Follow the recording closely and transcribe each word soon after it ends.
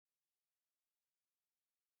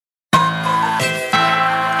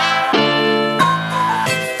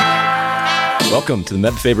Welcome to the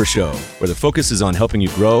Meb Faber Show, where the focus is on helping you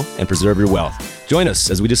grow and preserve your wealth. Join us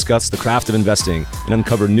as we discuss the craft of investing and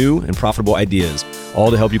uncover new and profitable ideas, all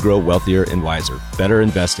to help you grow wealthier and wiser. Better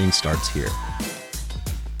investing starts here.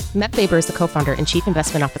 Meb Faber is the co-founder and chief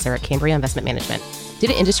investment officer at Cambria Investment Management. Due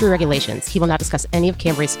to industry regulations, he will not discuss any of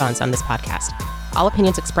Cambria's funds on this podcast. All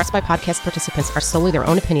opinions expressed by podcast participants are solely their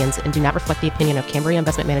own opinions and do not reflect the opinion of Cambria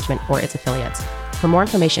Investment Management or its affiliates. For more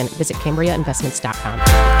information, visit CambriaInvestments.com.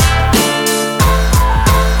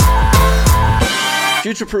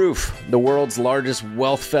 Future Proof, the world's largest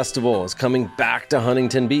wealth festival, is coming back to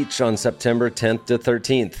Huntington Beach on September 10th to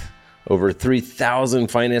 13th. Over 3,000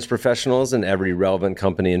 finance professionals and every relevant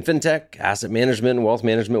company in fintech, asset management, and wealth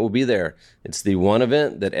management will be there. It's the one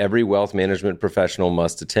event that every wealth management professional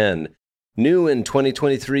must attend. New in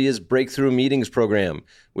 2023 is Breakthrough Meetings Program,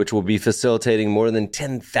 which will be facilitating more than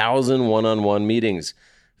 10,000 one-on-one meetings.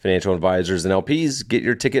 Financial advisors and LPs get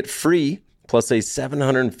your ticket free, plus a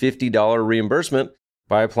 $750 reimbursement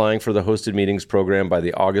by applying for the hosted meetings program by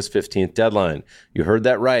the August 15th deadline. You heard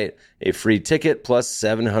that right. A free ticket plus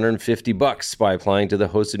 $750 by applying to the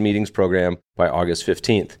hosted meetings program by August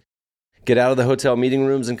 15th. Get out of the hotel meeting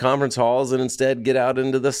rooms and conference halls and instead get out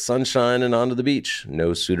into the sunshine and onto the beach.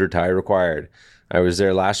 No suit or tie required. I was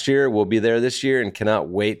there last year, we'll be there this year, and cannot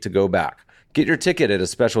wait to go back. Get your ticket at a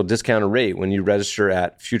special discounted rate when you register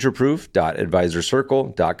at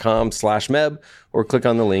futureproof.advisorcircle.com/meb or click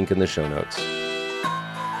on the link in the show notes.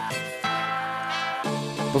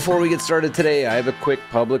 Before we get started today, I have a quick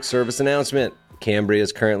public service announcement. Cambria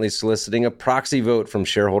is currently soliciting a proxy vote from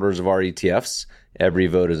shareholders of our ETFs. Every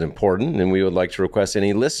vote is important, and we would like to request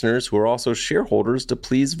any listeners who are also shareholders to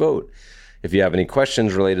please vote. If you have any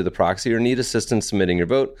questions related to the proxy or need assistance submitting your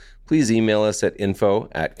vote, please email us at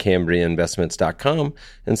info@CambriaInvestments.com,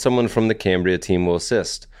 and someone from the Cambria team will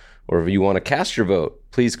assist. Or if you want to cast your vote,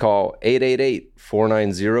 please call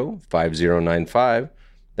 888-490-5095.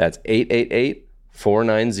 That's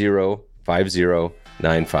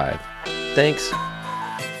 888-490-5095. Thanks.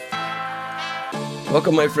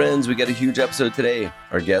 Welcome, my friends. We got a huge episode today.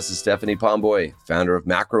 Our guest is Stephanie Pomboy, founder of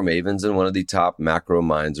Macro Mavens and one of the top macro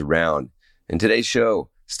minds around. In today's show,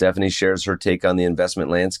 Stephanie shares her take on the investment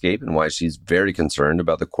landscape and why she's very concerned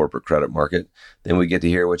about the corporate credit market. Then we get to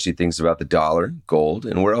hear what she thinks about the dollar, gold,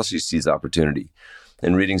 and where else she sees opportunity.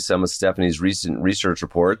 In reading some of Stephanie's recent research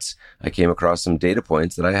reports, I came across some data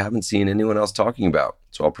points that I haven't seen anyone else talking about.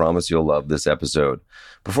 So I'll promise you'll love this episode.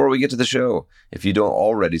 Before we get to the show, if you don't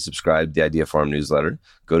already subscribe to the Idea Farm newsletter,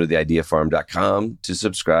 go to theideafarm.com to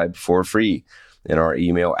subscribe for free. In our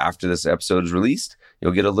email after this episode is released,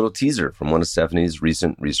 you'll get a little teaser from one of Stephanie's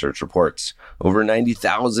recent research reports. Over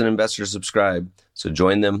 90,000 investors subscribe, so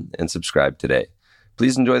join them and subscribe today.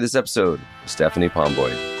 Please enjoy this episode with Stephanie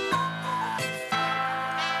Pomboy.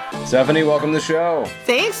 Stephanie, welcome to the show.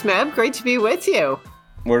 Thanks, Meb. Great to be with you.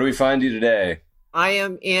 Where do we find you today? I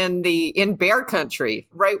am in bear country,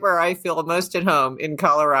 right where I feel most at home in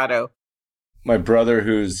Colorado. My brother,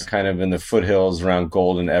 who's kind of in the foothills around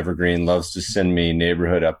Golden Evergreen, loves to send me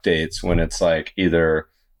neighborhood updates when it's like either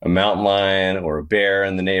a mountain lion or a bear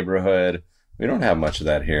in the neighborhood. We don't have much of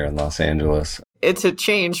that here in Los Angeles. It's a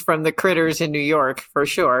change from the critters in New York, for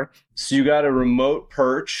sure. So you got a remote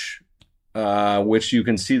perch, which you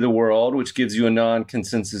can see the world, which gives you a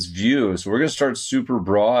non-consensus view. So we're going to start super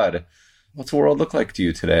broad. What's the world look like to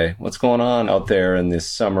you today? What's going on out there in this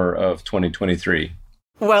summer of 2023?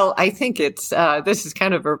 Well, I think this is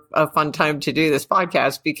kind of a fun time to do this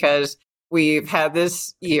podcast because we've had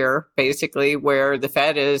this year basically where the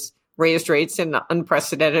Fed has raised rates in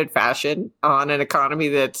unprecedented fashion on an economy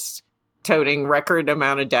that's toting record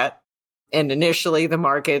amount of debt. And initially the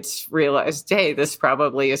markets realized, hey, this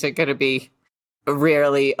probably isn't going to be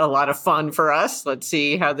really a lot of fun for us. Let's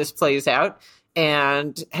see how this plays out.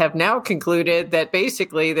 And have now concluded that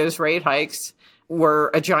basically those rate hikes were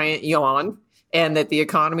a giant yawn and that the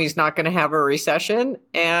economy is not going to have a recession.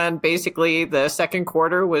 And basically the second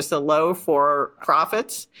quarter was the low for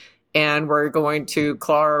profits. And we're going to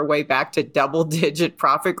claw our way back to double-digit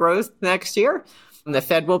profit growth next year. And the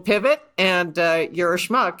Fed will pivot, and you're a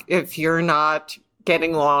schmuck if you're not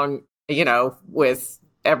getting along, with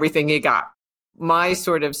everything you got. My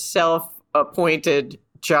sort of self-appointed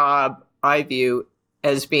job, I view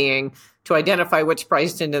as being to identify what's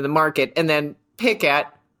priced into the market and then pick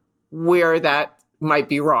at where that might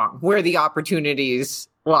be wrong, where the opportunities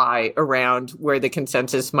lie around where the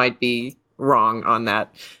consensus might be wrong on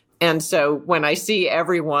that. And so when I see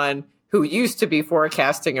everyone who used to be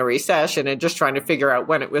forecasting a recession and just trying to figure out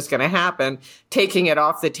when it was going to happen, taking it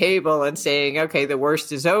off the table and saying, okay, the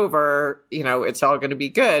worst is over, it's all going to be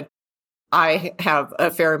good. I have a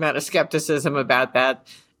fair amount of skepticism about that,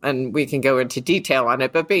 and we can go into detail on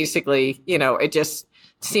it. But basically, it just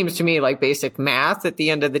seems to me like basic math at the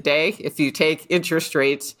end of the day. If you take interest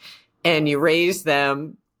rates and you raise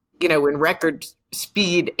them, in record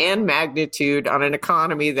speed and magnitude on an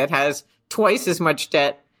economy that has twice as much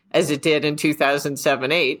debt as it did in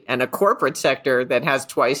 2007-8, and a corporate sector that has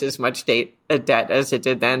twice as much debt as it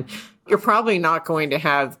did then, you're probably not going to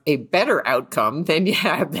have a better outcome than you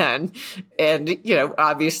had then. And,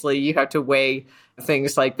 obviously you have to weigh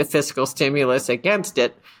things like the fiscal stimulus against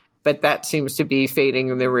it, but that seems to be fading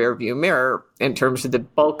in the rearview mirror in terms of the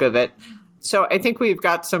bulk of it. So I think we've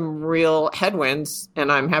got some real headwinds,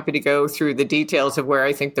 and I'm happy to go through the details of where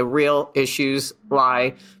I think the real issues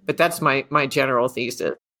lie. But that's my general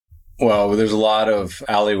thesis. Well, there's a lot of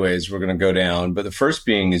alleyways we're going to go down. But the first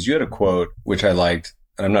being is you had a quote, which I liked,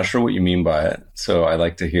 and I'm not sure what you mean by it. So I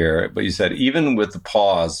like to hear it. But you said, even with the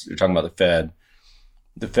pause, you're talking about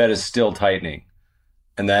the Fed is still tightening.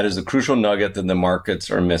 And that is the crucial nugget that the markets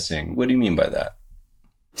are missing. What do you mean by that?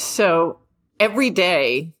 So every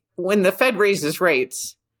day when the Fed raises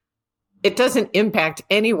rates, it doesn't impact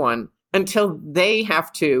anyone until they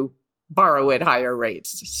have to borrow at higher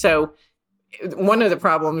rates. So one of the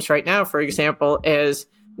problems right now, for example, is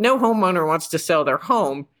no homeowner wants to sell their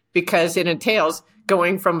home because it entails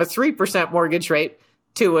going from a 3% mortgage rate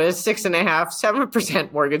to a 6.5%,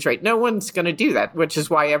 7% mortgage rate. No one's going to do that, which is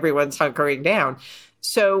why everyone's hunkering down.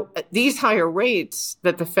 So these higher rates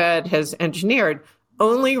that the Fed has engineered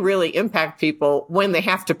only really impact people when they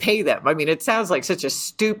have to pay them. I mean, it sounds like such a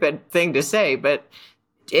stupid thing to say, but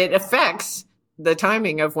it affects the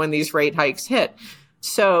timing of when these rate hikes hit.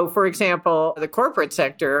 So, for example, the corporate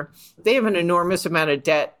sector, they have an enormous amount of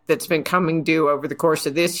debt that's been coming due over the course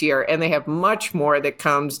of this year, and they have much more that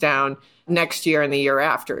comes down next year and the year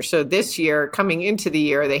after. So this year, coming into the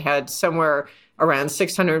year, they had somewhere around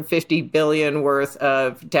 $650 billion worth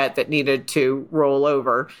of debt that needed to roll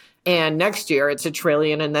over. And next year, it's $1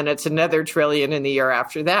 trillion, and then it's another $1 trillion in the year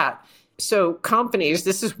after that. So companies,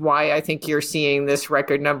 this is why I think you're seeing this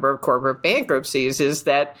record number of corporate bankruptcies, is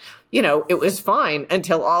that, it was fine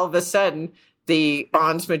until all of a sudden the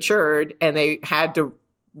bonds matured and they had to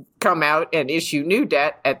come out and issue new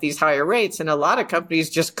debt at these higher rates. And a lot of companies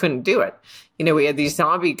just couldn't do it. We had these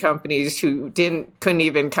zombie companies who couldn't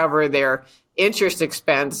even cover their interest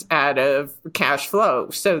expense out of cash flow.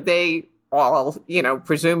 So they all,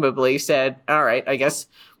 presumably said, all right, I guess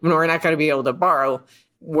we're not going to be able to borrow.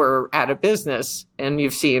 We're out of business. And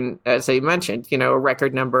you've seen, as I mentioned, the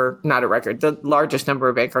largest number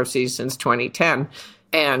of bankruptcies since 2010.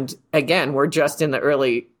 And again, we're just in the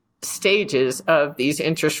early stages of these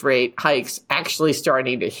interest rate hikes actually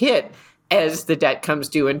starting to hit as the debt comes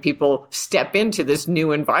due and people step into this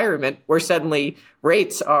new environment where suddenly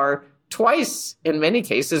rates are twice, in many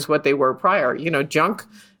cases, what they were prior. Junk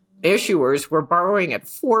issuers were borrowing at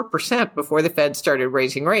 4% before the Fed started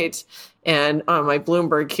raising rates. And on my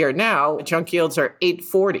Bloomberg here now, junk yields are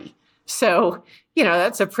 8.40. So,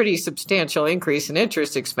 that's a pretty substantial increase in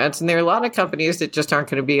interest expense. And there are a lot of companies that just aren't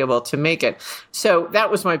going to be able to make it. So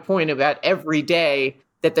that was my point about every day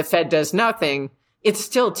that the Fed does nothing, it's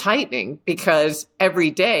still tightening because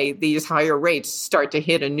every day these higher rates start to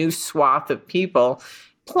hit a new swath of people.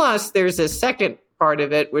 Plus, there's a second part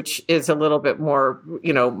of it, which is a little bit more,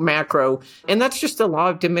 macro. And that's just the law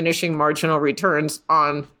of diminishing marginal returns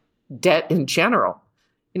on debt in general.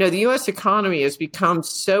 The U.S. economy has become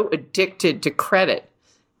so addicted to credit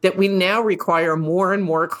that we now require more and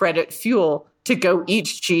more credit fuel to go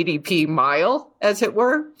each GDP mile, as it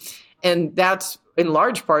were. And that's in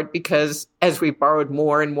large part because as we've borrowed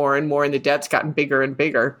more and more and more and the debt's gotten bigger and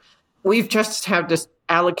bigger, we've just have to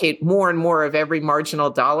allocate more and more of every marginal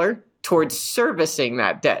dollar towards servicing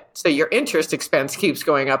that debt. So your interest expense keeps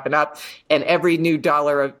going up, and every new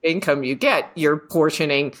dollar of income you get, you're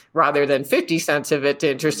portioning, rather than 50 cents of it to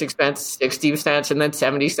interest expense, 60 cents and then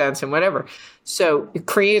 70 cents and whatever. So it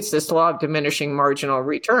creates this law of diminishing marginal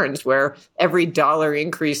returns where every dollar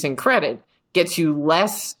increase in credit gets you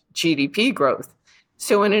less GDP growth.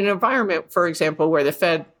 So in an environment, for example, where the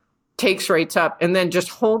Fed takes rates up and then just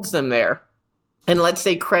holds them there, and let's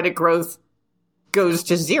say credit growth goes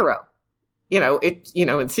to zero,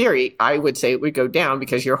 in theory, I would say it would go down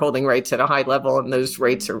because you're holding rates at a high level and those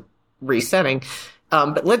rates are resetting.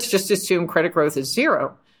 But let's just assume credit growth is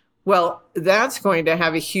zero. Well, that's going to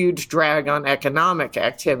have a huge drag on economic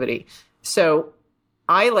activity. So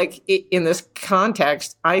in this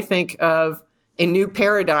context, I think of a new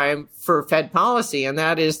paradigm for Fed policy, and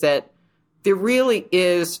that is that there really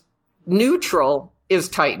is neutral is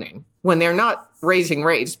tightening when they're not raising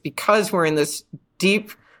rates because we're in this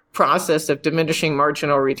deep process of diminishing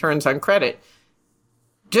marginal returns on credit,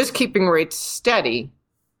 just keeping rates steady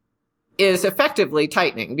is effectively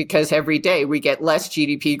tightening because every day we get less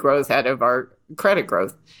GDP growth out of our credit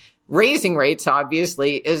growth. Raising rates,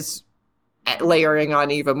 obviously, is layering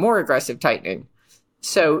on even more aggressive tightening.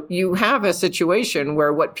 So you have a situation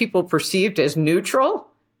where what people perceived as neutral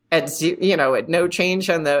at no change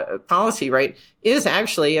on the policy rate is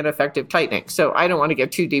actually an effective tightening. So I don't want to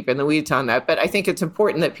get too deep in the weeds on that, but I think it's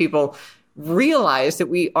important that people realize that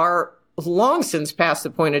we are long since past the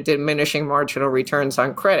point of diminishing marginal returns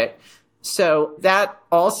on credit. So that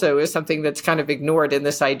also is something that's kind of ignored in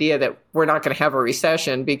this idea that we're not going to have a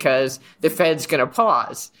recession because the Fed's going to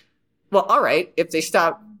pause. Well, all right, if they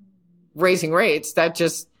stop raising rates, that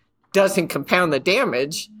just doesn't compound the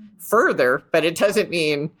damage further, but it doesn't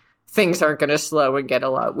mean things aren't going to slow and get a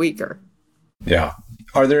lot weaker. Yeah.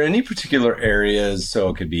 Are there any particular areas, so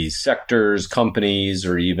it could be sectors, companies,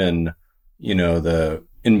 or even, the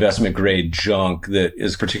investment grade junk that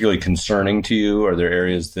is particularly concerning to you? Are there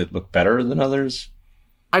areas that look better than others?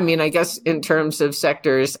 I mean, I guess in terms of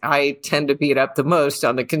sectors, I tend to beat up the most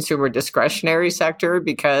on the consumer discretionary sector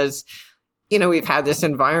because, we've had this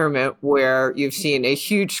environment where you've seen a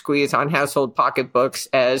huge squeeze on household pocketbooks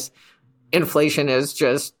as inflation has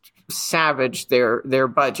just savaged their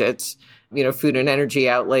budgets. Food and energy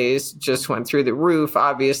outlays just went through the roof,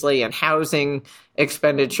 obviously, and housing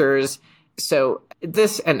expenditures. So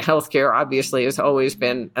this and healthcare obviously has always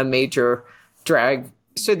been a major drag.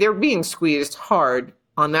 So they're being squeezed hard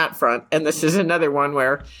on that front. And this is another one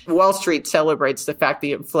where Wall Street celebrates the fact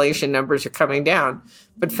the inflation numbers are coming down.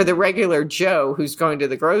 But for the regular Joe who's going to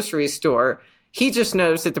the grocery store, he just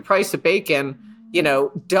knows that the price of bacon,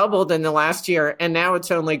 doubled in the last year. And now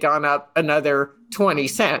it's only gone up another 20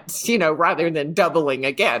 cents, rather than doubling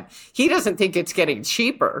again. He doesn't think it's getting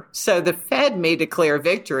cheaper. So the Fed may declare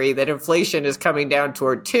victory that inflation is coming down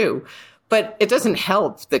toward 2, but it doesn't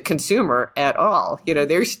help the consumer at all.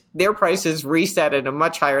 Their prices reset at a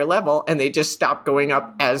much higher level and they just stop going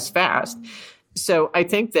up as fast. So I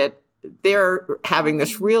think that they're having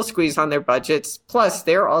this real squeeze on their budgets. Plus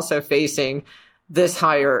they're also facing this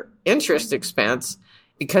higher interest expense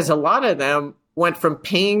because a lot of them went from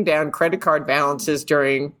paying down credit card balances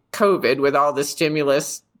during COVID with all the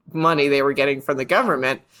stimulus money they were getting from the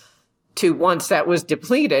government to, once that was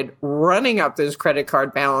depleted, running up those credit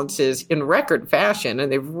card balances in record fashion.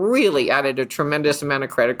 And they've really added a tremendous amount of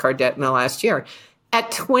credit card debt in the last year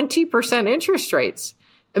at 20% interest rates.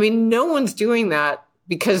 I mean, no one's doing that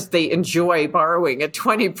because they enjoy borrowing at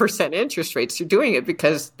 20% interest rates. They're doing it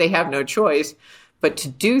because they have no choice but to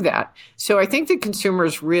do that. So I think the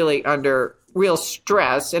consumer's really under real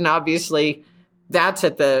stress. And obviously that's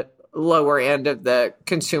at the lower end of the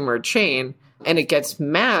consumer chain. And it gets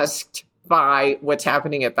masked by what's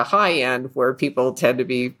happening at the high end where people tend to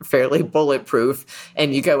be fairly bulletproof.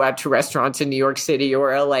 And you go out to restaurants in New York City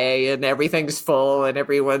or LA and everything's full and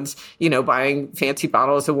everyone's, buying fancy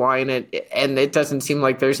bottles of wine and it doesn't seem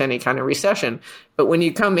like there's any kind of recession. But when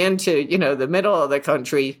you come into, the middle of the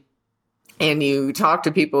country and you talk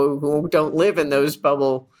to people who don't live in those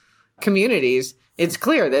bubble communities, it's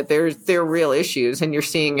clear that there are real issues, and you're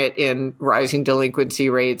seeing it in rising delinquency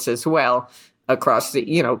rates as well across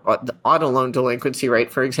the auto loan delinquency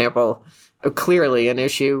rate, for example, clearly an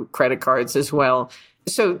issue, credit cards as well.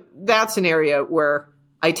 So that's an area where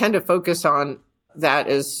I tend to focus on that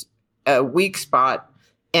as a weak spot.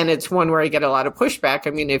 And it's one where I get a lot of pushback.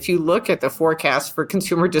 I mean, if you look at the forecast for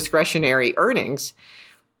consumer discretionary earnings,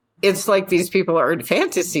 it's like these people are in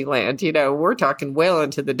fantasy land. We're talking well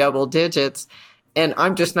into the double digits. And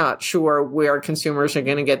I'm just not sure where consumers are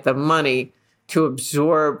going to get the money to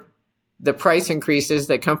absorb the price increases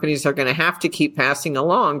that companies are going to have to keep passing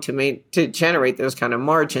along to generate those kind of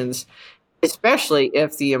margins, especially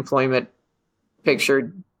if the employment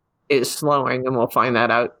picture is slowing. And we'll find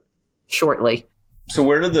that out shortly. So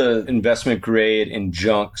where do the investment grade and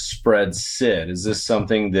junk spreads sit? Is this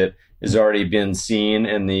something that has already been seen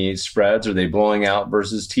in the spreads? Are they blowing out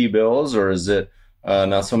versus T-bills, or is it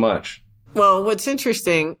not so much? Well, what's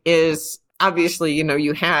interesting is obviously,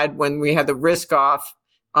 you had when we had the risk off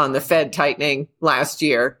on the Fed tightening last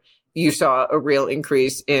year, you saw a real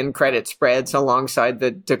increase in credit spreads alongside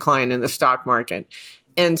the decline in the stock market.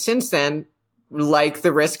 And since then, like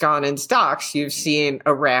the risk on in stocks, you've seen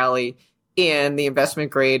a rally in the investment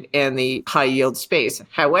grade and the high yield space.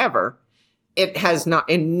 However, it has not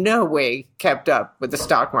in no way kept up with the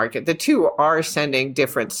stock market. The two are sending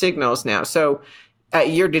different signals now. So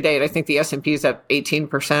year to date, I think the S&P is up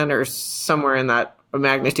 18% or somewhere in that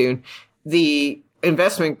magnitude. The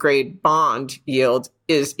investment grade bond yield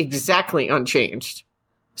is exactly unchanged.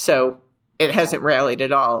 So it hasn't rallied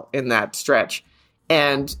at all in that stretch.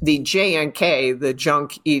 And the JNK, the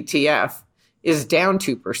junk ETF, is down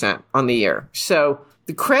 2% on the year. So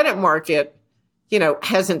the credit market,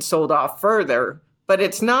 hasn't sold off further, but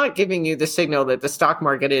it's not giving you the signal that the stock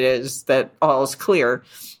market is that all is clear.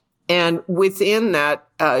 And within that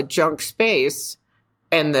junk space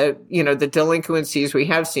and the delinquencies we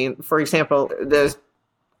have seen, for example, the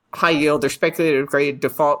high yield or speculative grade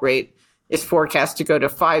default rate is forecast to go to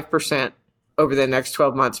 5% over the next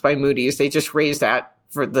 12 months by Moody's. They just raised that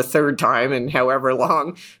for the third time in however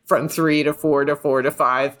long, from 3 to 4 to 4 to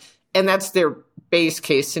 5. And that's their base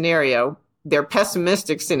case scenario. Their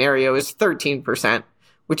pessimistic scenario is 13%,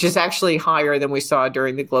 which is actually higher than we saw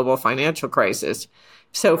during the global financial crisis.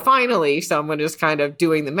 So finally, someone is kind of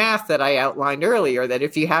doing the math that I outlined earlier, that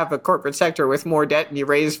if you have a corporate sector with more debt and you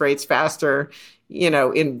raise rates faster,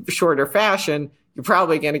 in shorter fashion, you're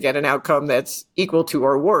probably going to get an outcome that's equal to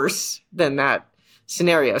or worse than that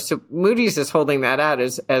scenario. So Moody's is holding that out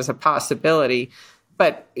as a possibility.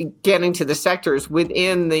 But getting to the sectors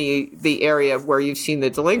within the area where you've seen the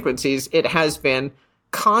delinquencies, it has been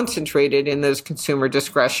concentrated in those consumer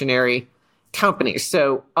discretionary companies.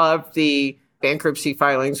 So of the bankruptcy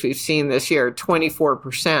filings we've seen this year,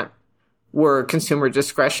 24% were consumer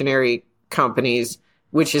discretionary companies,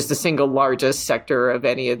 which is the single largest sector of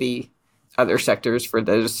any of the other sectors for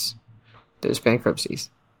those bankruptcies.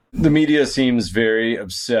 The media seems very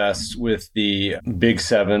obsessed with the big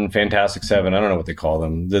seven, fantastic seven. I don't know what they call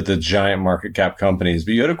them, the giant market cap companies.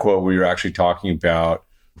 But you had a quote where you were actually talking about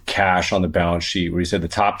cash on the balance sheet, where you said the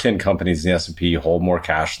top 10 companies in the S&P hold more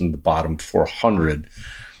cash than the bottom 400.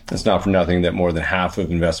 It's not for nothing that more than half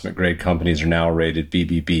of investment grade companies are now rated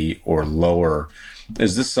BBB or lower.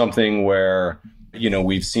 Is this something where,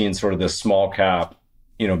 we've seen sort of the small cap,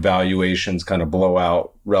 valuations kind of blow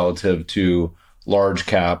out relative to large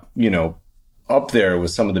cap, up there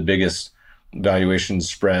with some of the biggest valuation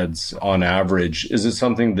spreads on average? Is it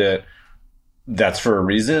something that's for a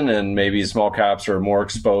reason and maybe small caps are more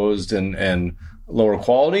exposed and lower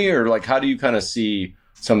quality? Or like, how do you kind of see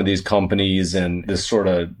some of these companies and this sort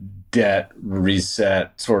of debt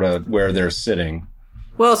reset sort of where they're sitting?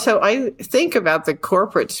 Well, so I think about the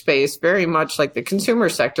corporate space very much like the consumer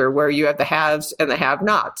sector, where you have the haves and the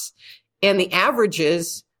have-nots. And the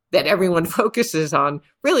averages that everyone focuses on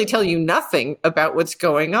really tell you nothing about what's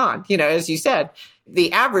going on. As you said,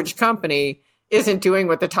 the average company isn't doing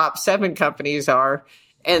what the top 7 companies are,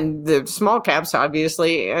 and the small caps,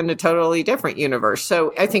 obviously, in a totally different universe.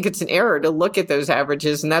 So I think it's an error to look at those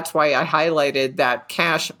averages. And that's why I highlighted that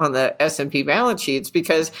cash on the S&P balance sheets,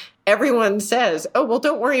 because everyone says, oh, well,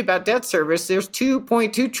 don't worry about debt service. There's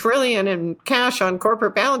 $2.2 trillion in cash on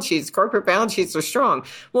corporate balance sheets. Corporate balance sheets are strong.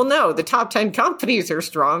 Well, no, the top 10 companies are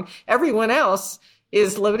strong. Everyone else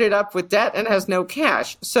is loaded up with debt and has no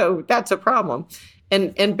cash. So that's a problem.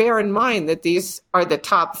 And bear in mind that these are the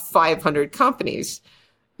top 500 companies.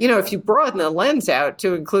 If you broaden the lens out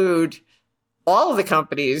to include all of the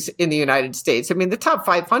companies in the United States, the top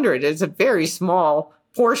 500 is a very small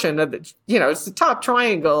portion of it's the top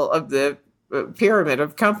triangle of the pyramid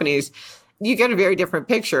of companies. You get a very different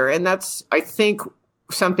picture. And that's, I think,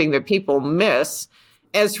 something that people miss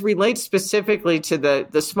as relates specifically to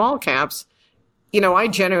the small caps. I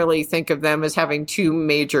generally think of them as having 2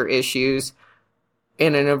 major issues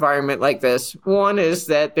in an environment like this. One is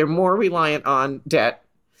that they're more reliant on debt,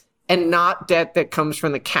 and not debt that comes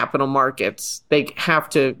from the capital markets. They have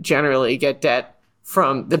to generally get debt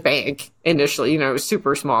from the bank initially,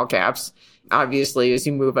 super small caps. Obviously, as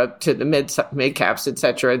you move up to the mid caps, et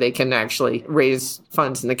cetera, they can actually raise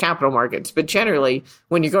funds in the capital markets. But generally,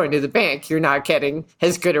 when you're going to the bank, you're not getting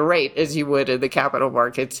as good a rate as you would in the capital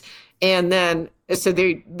markets. And then, so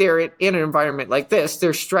they're in an environment like this,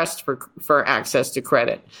 they're stressed for access to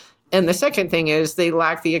credit. And the second thing is they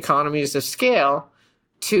lack the economies of scale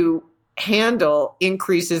to handle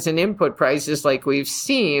increases in input prices like we've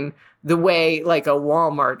seen, the way like a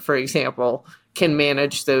Walmart, for example, can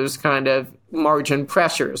manage those kind of margin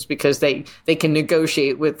pressures, because they can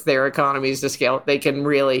negotiate with their economies of scale. They can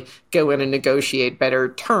really go in and negotiate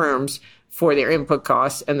better terms for their input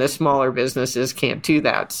costs, and the smaller businesses can't do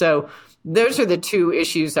that. So those are the 2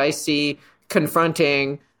 issues I see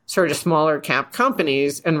confronting sort of smaller cap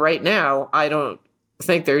companies. And right now, I don't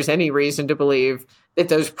think there's any reason to believe that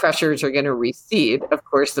those pressures are going to recede. Of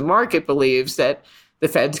course, the market believes that the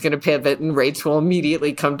Fed's going to pivot and rates will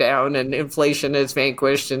immediately come down and inflation is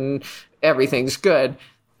vanquished and everything's good.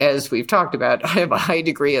 As we've talked about, I have a high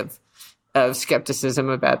degree of skepticism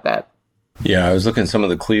about that. Yeah, I was looking at some of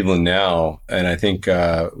the Cleveland Now, and I think,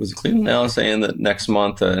 was it Cleveland Now saying that next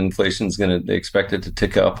month inflation's they expect it to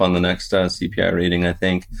tick up on the next CPI reading, I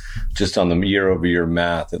think, just on the year-over-year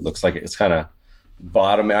math. It looks like it's kind of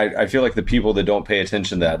bottom. I feel like the people that don't pay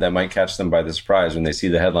attention to that might catch them by the surprise when they see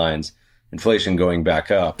the headlines, inflation going back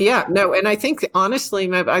up. Yeah, no, and I think,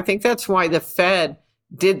 honestly, I think that's why the Fed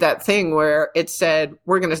did that thing where it said,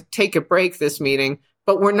 we're going to take a break this meeting,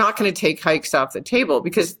 but we're not going to take hikes off the table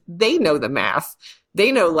because they know the math.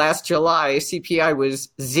 They know last July CPI was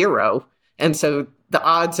 0. And so the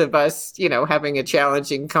odds of us, having a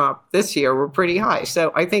challenging comp this year were pretty high.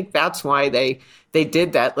 So I think that's why they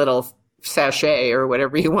did that little sachet or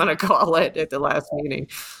whatever you want to call it at the last meeting.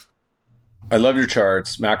 I love your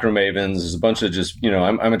charts, macro mavens. There's a bunch of just,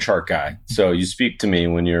 I'm a chart guy. So you speak to me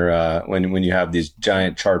when you're, when you have these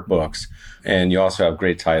giant chart books, and you also have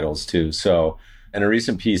great titles too. So in a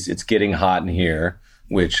recent piece, It's Getting Hot in Here,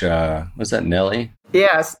 which, was that Nelly?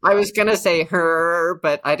 Yes. I was going to say her,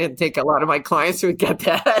 but I didn't think a lot of my clients would get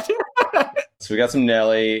that. So we got some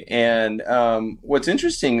Nelly, and, what's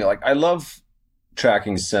interesting, I love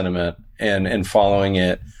tracking sentiment and following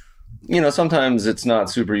it. Sometimes it's not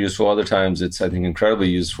super useful. Other times it's, I think, incredibly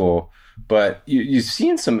useful. But you've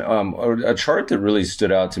seen a chart that really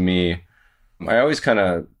stood out to me. I always kind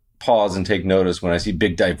of pause and take notice when I see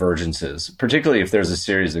big divergences, particularly if there's a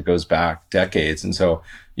series that goes back decades. And so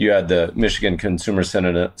you had the Michigan consumer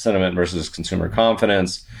sentiment versus consumer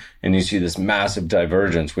confidence, and you see this massive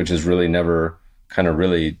divergence, which has really never kind of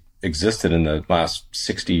really existed in the last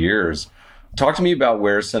 60 years. Talk to me about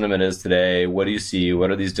where sentiment is today. What do you see?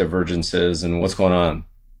 What are these divergences, and what's going on?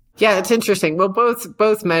 Yeah, it's interesting. Well,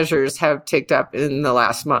 both measures have ticked up in the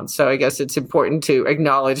last month. So I guess it's important to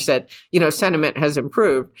acknowledge that, sentiment has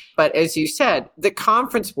improved. But as you said, the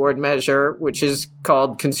Conference Board measure, which is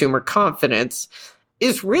called consumer confidence,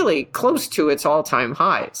 is really close to its all-time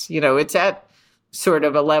highs. It's at sort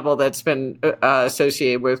of a level that's been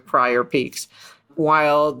associated with prior peaks.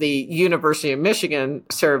 While the University of Michigan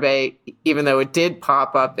survey, even though it did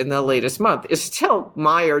pop up in the latest month, is still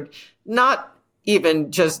mired, not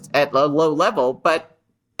even just at a low level, but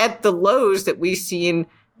at the lows that we've seen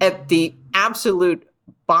at the absolute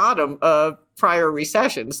bottom of prior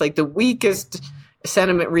recessions, like the weakest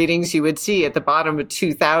sentiment readings you would see at the bottom of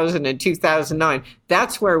 2000 and 2009.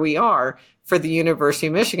 That's where we are for the University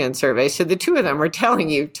of Michigan survey. So the two of them are telling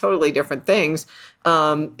you totally different things.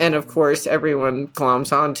 And of course, everyone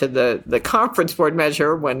gloms onto the Conference Board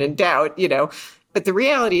measure when in doubt, But the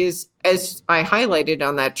reality is, as I highlighted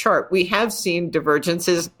on that chart, we have seen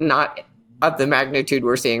divergences, not of the magnitude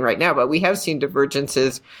we're seeing right now, but we have seen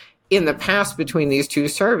divergences in the past between these two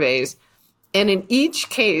surveys. And in each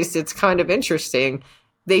case, it's kind of interesting.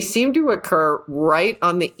 They seem to occur right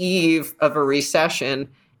on the eve of a recession.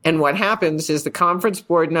 And what happens is the Conference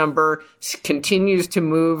Board number continues to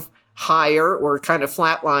move higher or kind of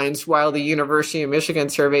flatlines while the University of Michigan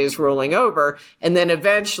survey is rolling over. And then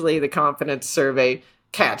eventually the confidence survey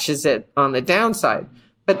catches it on the downside.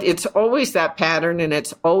 But it's always that pattern, and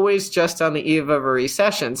it's always just on the eve of a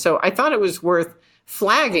recession. So I thought it was worth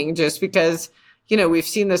flagging just because, we've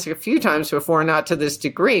seen this a few times before, not to this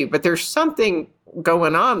degree, but there's something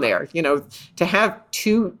going on there, to have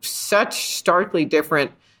two such starkly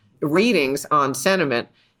different readings on sentiment.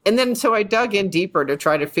 And then so I dug in deeper to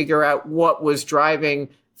try to figure out what was driving,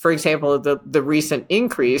 for example, the recent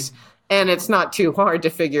increase. And it's not too hard to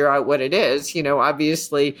figure out what it is.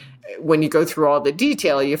 Obviously, when you go through all the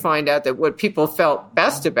detail, you find out that what people felt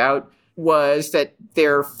best about was that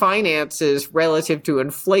their finances relative to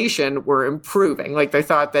inflation were improving. Like they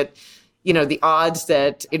thought that, the odds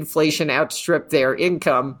that inflation outstripped their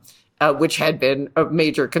income, which had been a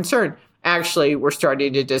major concern, actually were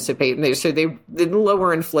starting to dissipate. And the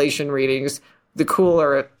lower inflation readings, the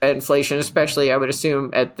cooler inflation, especially I would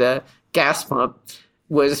assume at the gas pump,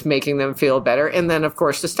 was making them feel better. And then, of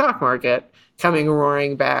course, the stock market coming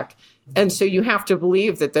roaring back. And so you have to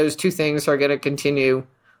believe that those two things are going to continue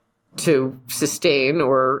to sustain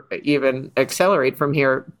or even accelerate from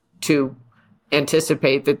here to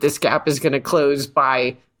anticipate that this gap is going to close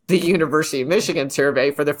by the University of Michigan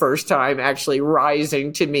survey for the first time actually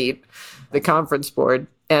rising to meet the Conference Board.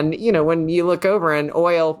 And, when you look over and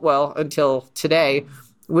oil, well, until today,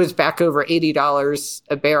 was back over $80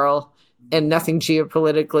 a barrel, and nothing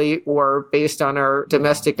geopolitically or based on our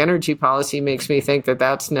domestic energy policy makes me think that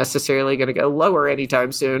that's necessarily going to go lower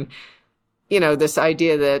anytime soon. This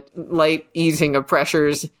idea that light easing of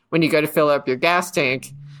pressures when you go to fill up your gas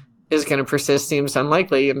tank is going to persist seems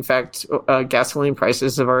unlikely. In fact, gasoline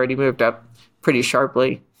prices have already moved up pretty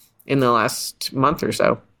sharply in the last month or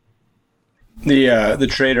so. The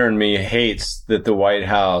trader in me hates that the White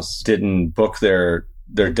House didn't book their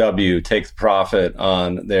W, take the profit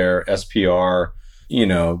on their SPR,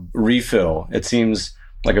 refill. It seems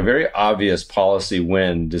like a very obvious policy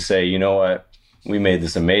win to say, you know what, we made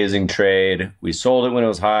this amazing trade. We sold it when it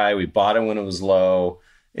was high. We bought it when it was low.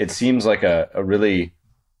 It seems like a really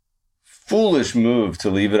foolish move to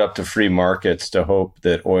leave it up to free markets to hope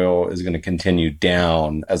that oil is going to continue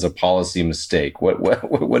down as a policy mistake.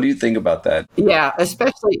 What do you think about that? Yeah,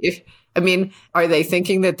 especially are they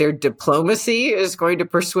thinking that their diplomacy is going to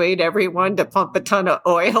persuade everyone to pump a ton of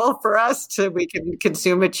oil for us so we can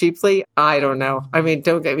consume it cheaply? I don't know.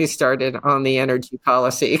 Don't get me started on the energy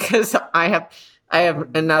policy because I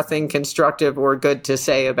have nothing constructive or good to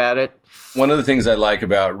say about it. One of the things I like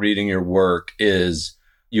about reading your work is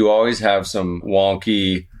you always have some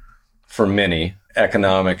wonky, for many,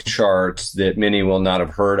 economic charts that many will not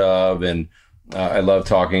have heard of. And I love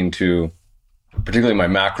talking to particularly my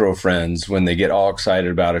macro friends when they get all excited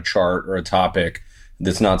about a chart or a topic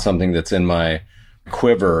that's not something that's in my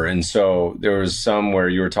quiver. And so there was some where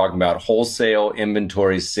you were talking about wholesale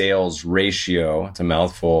inventory sales ratio, it's a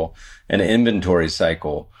mouthful, and inventory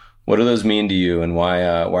cycle. What do those mean to you, and why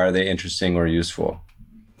are they interesting or useful?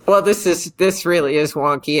 Well, this really is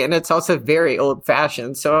wonky, and it's also very old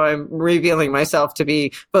fashioned. So I'm revealing myself to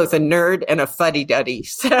be both a nerd and a fuddy-duddy.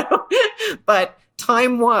 So, but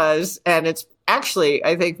time was, and it's actually,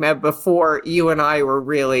 I think, Meb, before you and I were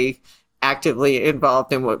really actively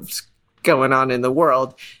involved in what's going on in the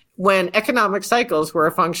world, when economic cycles were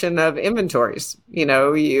a function of inventories.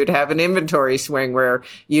 You'd have an inventory swing where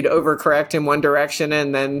you'd overcorrect in one direction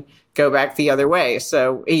and then go back the other way.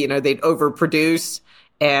 So, they'd overproduce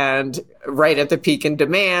and right at the peak in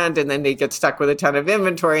demand, and then they get stuck with a ton of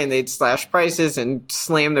inventory and they'd slash prices and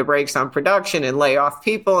slam the brakes on production and lay off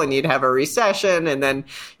people, and you'd have a recession, and then,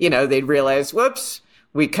 they'd realize, whoops,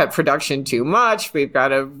 we cut production too much. We've got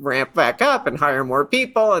to ramp back up and hire more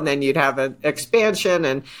people. And then you'd have an expansion.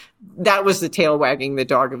 And that was the tail wagging the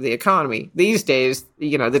dog of the economy. These days,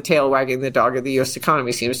 the tail wagging the dog of the U.S.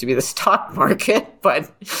 economy seems to be the stock market,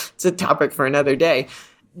 but it's a topic for another day.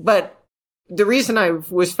 But the reason I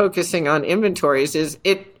was focusing on inventories is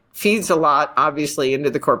it feeds a lot, obviously, into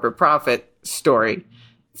the corporate profit story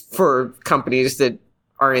for companies that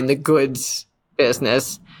are in the goods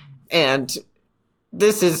business. And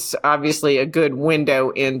this is obviously a good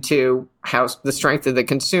window into how the strength of the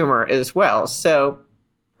consumer as well. So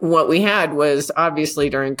what we had was obviously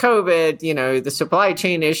during COVID, the supply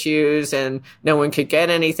chain issues and no one could get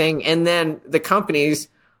anything. And then the companies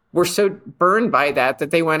were so burned by that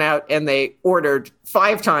they went out and they ordered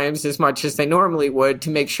 5 times as much as they normally would to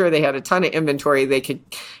make sure they had a ton of inventory. They could,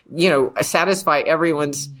 satisfy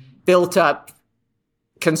everyone's built up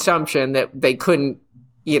consumption that they couldn't,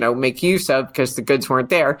 make use of because the goods weren't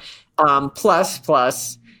there.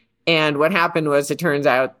 Plus. And what happened was, it turns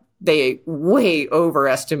out they way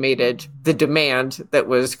overestimated the demand that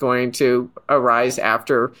was going to arise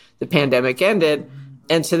after the pandemic ended.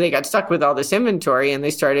 And so they got stuck with all this inventory and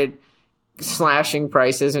they started slashing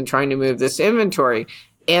prices and trying to move this inventory.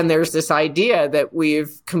 And there's this idea that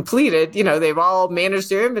we've completed, they've all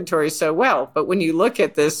managed their inventory so well. But when you look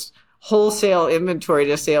at this wholesale inventory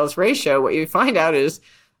to sales ratio, what you find out is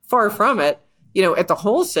far from it. At the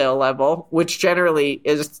wholesale level, which generally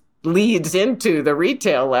leads into the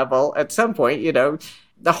retail level at some point,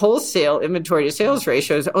 the wholesale inventory to sales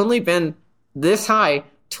ratio has only been this high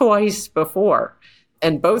twice before.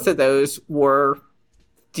 And both of those were,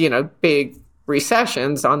 big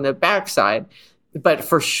recessions on the backside. But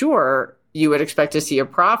for sure, you would expect to see a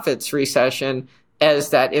profits recession as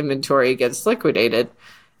that inventory gets liquidated.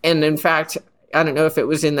 And in fact, I don't know if it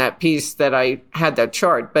was in that piece that I had that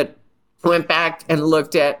chart, but went back and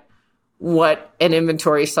looked at what an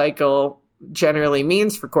inventory cycle generally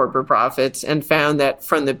means for corporate profits and found that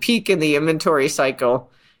from the peak in the inventory cycle,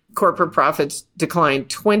 corporate profits declined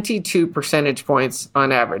 22 percentage points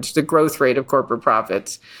on average, the growth rate of corporate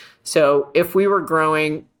profits. So if we were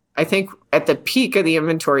growing, I think at the peak of the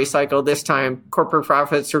inventory cycle this time, corporate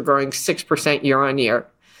profits were growing 6% year on year.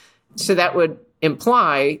 So that would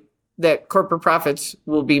imply that corporate profits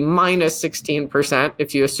will be minus 16%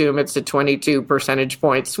 if you assume it's a 22 percentage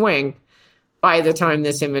point swing by the time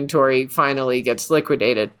this inventory finally gets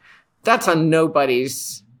liquidated. That's on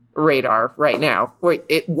nobody's radar right now.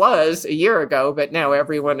 It was a year ago, but now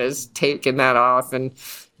everyone has taken that off and,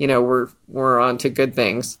 we're on to good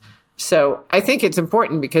things. So I think it's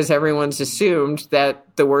important because everyone's assumed that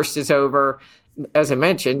the worst is over, as I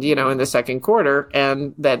mentioned, in the second quarter,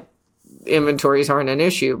 and that inventories aren't an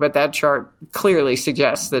issue. But that chart clearly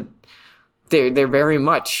suggests that they're very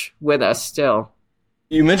much with us still.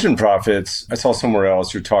 You mentioned profits. I saw somewhere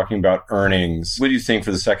else you're talking about earnings. What do you think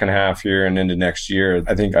for the second half here and into next year?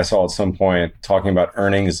 I think I saw at some point talking about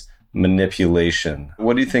earnings manipulation.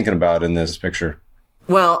 What are you thinking about in this picture?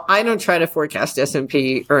 Well, I don't try to forecast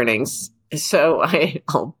S&P earnings, so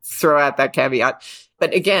I'll throw out that caveat.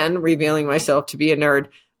 But again, revealing myself to be a nerd,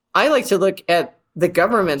 I like to look at the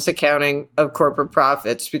government's accounting of corporate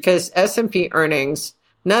profits, because S&P earnings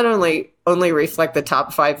not only reflect the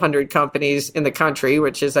top 500 companies in the country,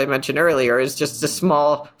 which, as I mentioned earlier, is just a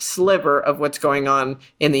small sliver of what's going on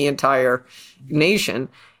in the entire nation,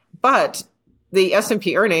 but the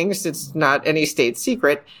S&P earnings, it's not any state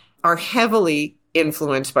secret, are heavily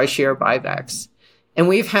influenced by share buybacks. And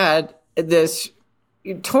we've had this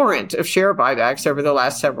torrent of share buybacks over the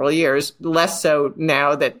last several years, less so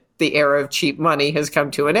now that the era of cheap money has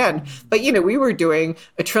come to an end. But, we were doing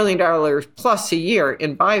 $1 trillion plus a year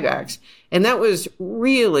in buybacks. And that was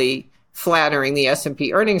really flattering the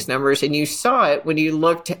S&P earnings numbers. And you saw it when you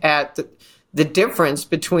looked at the difference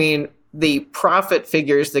between the profit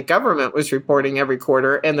figures the government was reporting every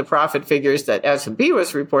quarter and the profit figures that S&P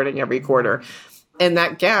was reporting every quarter. And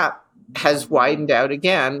that gap has widened out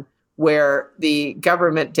again, where the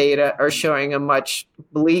government data are showing a much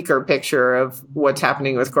bleaker picture of what's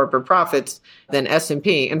happening with corporate profits than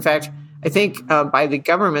S&P. In fact, I think by the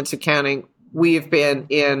government's accounting, we've been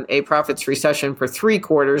in a profits recession for 3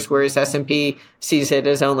 quarters, whereas S&P sees it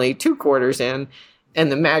as only 2 quarters in,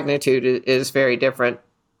 and the magnitude is very different.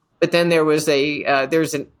 But then I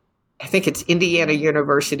think it's Indiana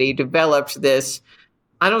University developed this,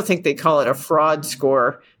 I don't think they call it a fraud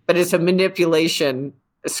score, but it's a manipulation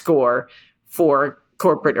score for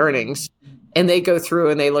corporate earnings. And they go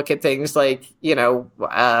through and they look at things like,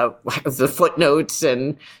 the footnotes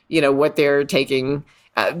and, what they're taking,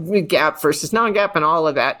 GAAP versus non-GAAP and all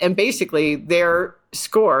of that. And basically their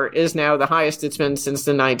score is now the highest it's been since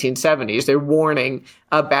the 1970s. They're warning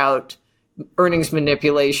about earnings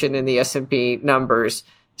manipulation in the S&P numbers.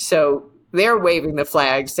 So they're waving the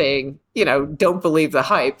flag saying, don't believe the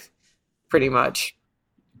hype, pretty much,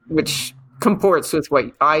 which comports with what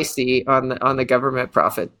I see on the government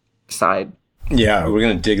profit side. Yeah, we're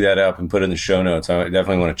going to dig that up and put it in the show notes. I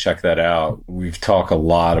definitely want to check that out. We've talked a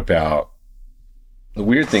lot about the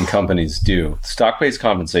weird thing companies do. Stock-based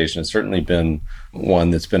compensation has certainly been one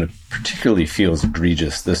that's been particularly feels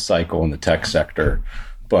egregious this cycle in the tech sector,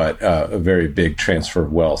 but a very big transfer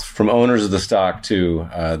of wealth from owners of the stock to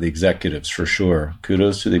the executives, for sure.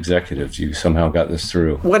 Kudos to the executives. You somehow got this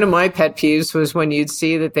through. One of my pet peeves was when you'd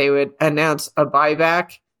see that they would announce a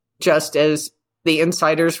buyback just as the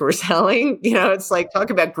insiders were selling. It's like, talk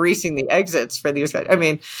about greasing the exits for these guys. I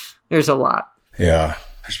mean, there's a lot. Yeah.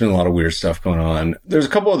 There's been a lot of weird stuff going on. There's a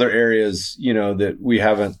couple other areas, that we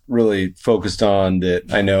haven't really focused on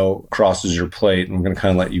that I know crosses your plate, and we're going to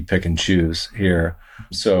kind of let you pick and choose here.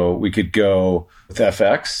 So we could go with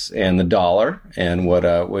FX and the dollar and what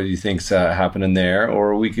do you think's happening there?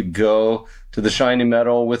 Or we could go to the shiny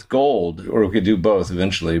metal with gold, or we could do both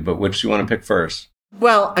eventually. But which do you want to pick first?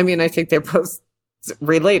 Well, I mean, I think they're both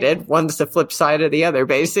related. One's the flip side of the other,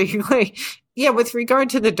 basically. Yeah, with regard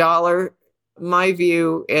to the dollar, my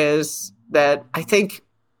view is that I think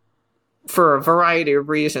for a variety of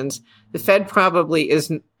reasons, the Fed probably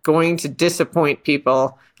isn't going to disappoint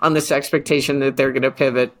people on this expectation that they're going to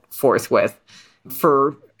pivot forthwith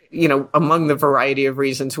for, among the variety of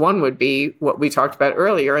reasons. One would be what we talked about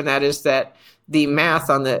earlier, and that is that the math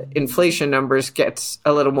on the inflation numbers gets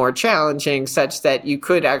a little more challenging, such that you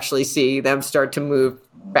could actually see them start to move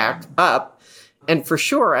back up. And for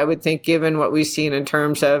sure, I would think, given what we've seen in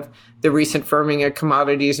terms of the recent firming of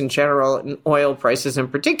commodities in general and oil prices in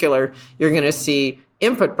particular, you're going to see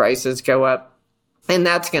input prices go up. And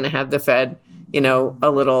that's going to have the Fed, a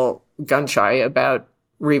little gun shy about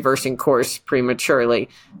reversing course prematurely.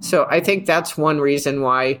 So I think that's one reason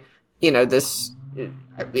why, this,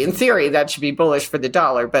 in theory, that should be bullish for the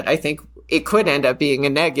dollar. But I think it could end up being a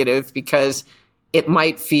negative, because it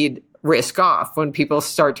might feed risk off when people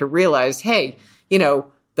start to realize, hey,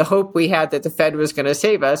 the hope we had that the Fed was going to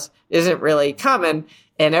save us isn't really coming.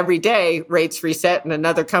 And every day rates reset and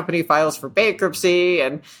another company files for bankruptcy,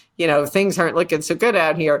 and, things aren't looking so good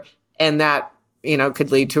out here. And that,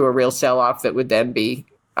 could lead to a real sell-off that would then be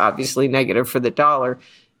obviously negative for the dollar.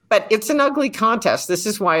 But it's an ugly contest. This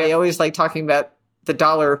is why I always like talking about the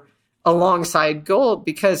dollar alongside gold,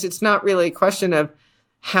 because it's not really a question of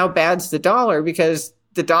how bad's the dollar, because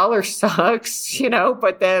the dollar sucks,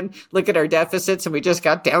 but then look at our deficits and we just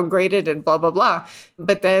got downgraded and blah, blah, blah.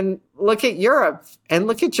 But then look at Europe and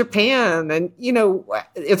look at Japan. And,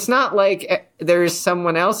 it's not like there's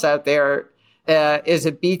someone else out there is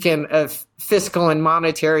a beacon of fiscal and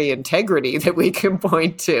monetary integrity that we can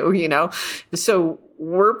point to, So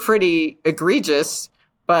we're pretty egregious,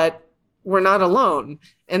 but we're not alone.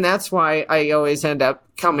 And that's why I always end up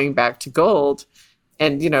coming back to gold.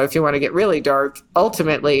 And, if you want to get really dark,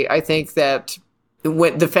 ultimately, I think that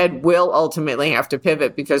the Fed will ultimately have to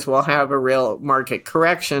pivot because we'll have a real market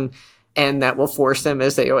correction. And that will force them,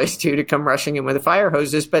 as they always do, to come rushing in with the fire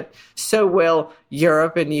hoses. But so will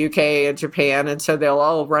Europe and UK and Japan. And so they'll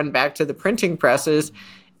all run back to the printing presses.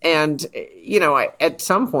 And, at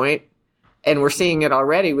some point, and we're seeing it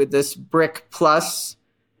already with this BRIC Plus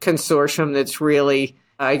consortium that's really,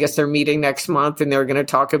 I guess they're meeting next month and they're going to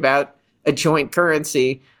talk about a joint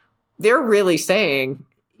currency. They're really saying,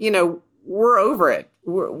 we're over it.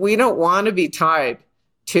 We don't want to be tied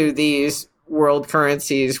to these world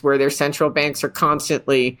currencies where their central banks are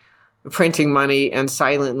constantly printing money and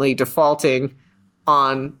silently defaulting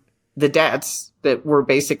on the debts that we're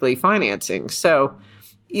basically financing. So,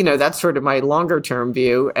 that's sort of my longer term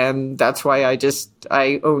view. And that's why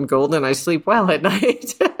I own gold and I sleep well at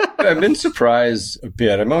night. I've been surprised a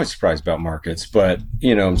bit. I'm always surprised about markets, but,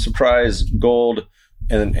 I'm surprised gold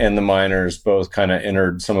and the miners both kind of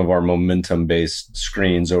entered some of our momentum-based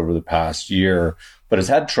screens over the past year, but it's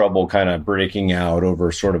had trouble kind of breaking out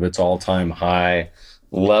over sort of its all-time high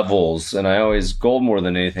levels. And gold more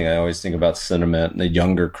than anything, I always think about sentiment and the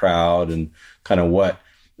younger crowd and kind of what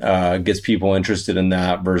gets people interested in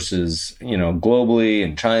that versus, globally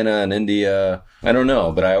in China and India. I don't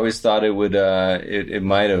know, but I always thought it would, it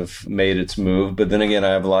might have made its move. But then again, I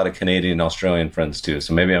have a lot of Canadian and Australian friends too.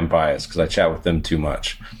 So maybe I'm biased because I chat with them too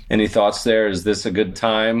much. Any thoughts there? Is this a good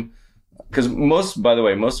time? Because most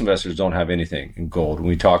investors don't have anything in gold. When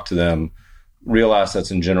we talk to them, real assets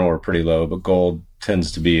in general are pretty low, but gold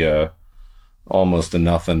tends to be almost a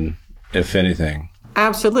nothing, if anything.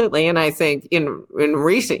 Absolutely. And I think in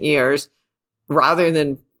recent years, rather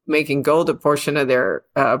than making gold a portion of their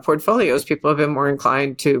portfolios, people have been more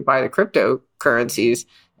inclined to buy the cryptocurrencies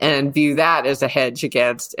and view that as a hedge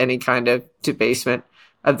against any kind of debasement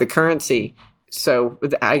of the currency. So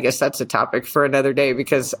I guess that's a topic for another day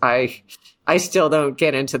because I still don't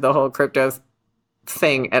get into the whole crypto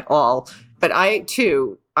thing at all. But I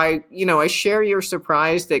share your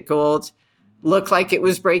surprise that gold looked like it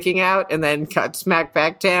was breaking out and then got smacked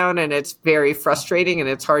back down. And it's very frustrating and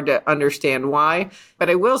it's hard to understand why.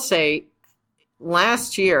 But I will say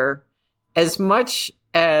last year, as much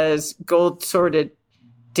as gold sort of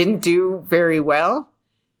didn't do very well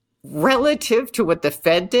relative to what the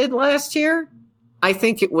Fed did last year, I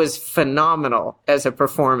think it was phenomenal as a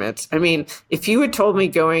performance. I mean, if you had told me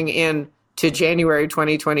going into January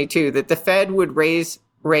 2022 that the Fed would raise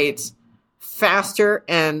rates faster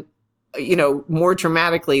and more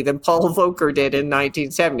dramatically than Paul Volcker did in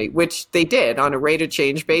 1970, which they did on a rate of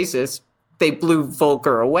change basis. They blew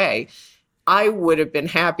Volcker away. I would have been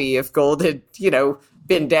happy if gold had,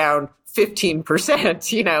 been down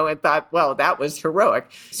 15%, and thought, well, that was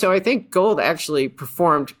heroic. So I think gold actually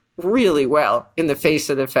performed really well in the face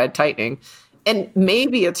of the Fed tightening. And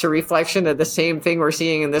maybe it's a reflection of the same thing we're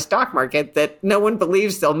seeing in the stock market, that no one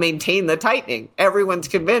believes they'll maintain the tightening. Everyone's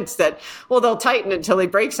convinced that, they'll tighten until they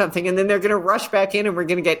break something and then they're going to rush back in and we're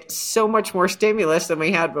going to get so much more stimulus than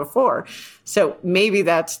we had before. So maybe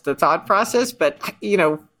that's the thought process, but,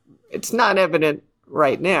 it's not evident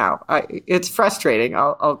right now. It's frustrating,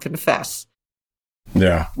 I'll confess.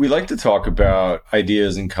 Yeah. We like to talk about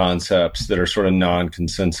ideas and concepts that are sort of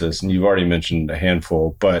non-consensus. And you've already mentioned a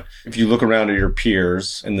handful. But if you look around at your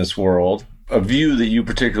peers in this world, a view that you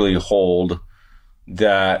particularly hold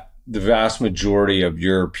that the vast majority of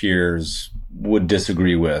your peers would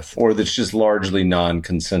disagree with, or that's just largely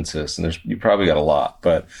non-consensus. And you probably got a lot.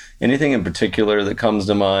 But anything in particular that comes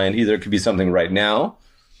to mind, either it could be something right now,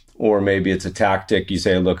 or maybe it's a tactic. You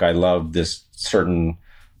say, look, I love this certain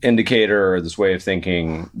indicator or this way of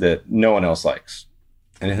thinking that no one else likes.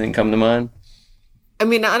 Anything come to mind? I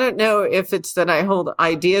mean, I don't know if it's that I hold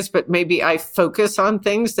ideas, but maybe I focus on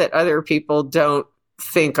things that other people don't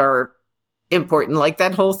think are important. Like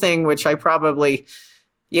that whole thing, which I probably,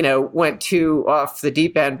 went too off the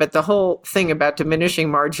deep end, but the whole thing about diminishing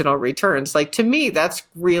marginal returns, like to me, that's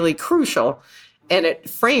really crucial. And it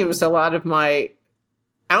frames a lot of my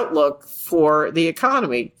outlook for the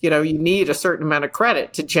economy. You need a certain amount of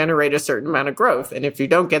credit to generate a certain amount of growth. And if you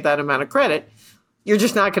don't get that amount of credit, you're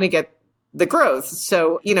just not going to get the growth.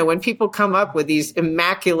 So, when people come up with these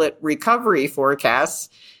immaculate recovery forecasts,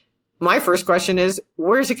 my first question is,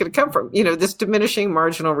 where's it going to come from? This diminishing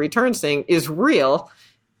marginal returns thing is real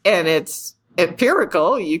and it's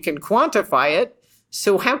empirical. You can quantify it.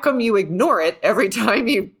 So how come you ignore it every time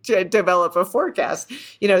you develop a forecast?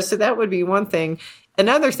 So that would be one thing.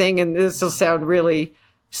 Another thing, and this will sound really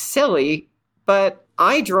silly, but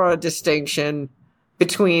I draw a distinction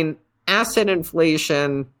between asset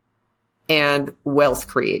inflation and wealth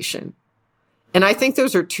creation. And I think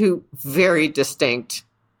those are two very distinct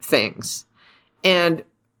things. And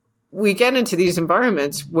we get into these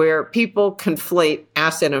environments where people conflate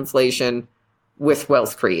asset inflation with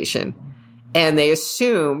wealth creation. And they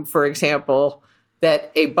assume, for example,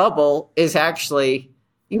 that a bubble is actually,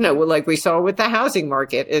 like we saw with the housing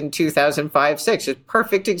market in 2005-06, a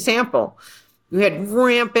perfect example. We had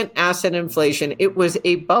rampant asset inflation. It was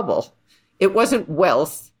a bubble. It wasn't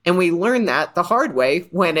wealth. And we learned that the hard way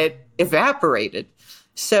when it evaporated.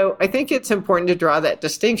 So I think it's important to draw that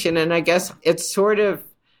distinction. And I guess it's sort of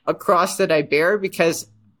a cross that I bear because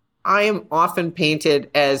I am often painted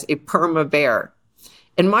as a perma bear.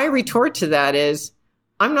 And my retort to that is,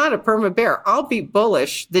 I'm not a perma bear. I'll be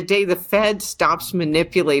bullish the day the Fed stops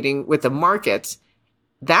manipulating with the markets.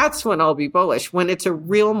 That's when I'll be bullish, when it's a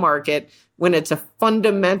real market, when it's a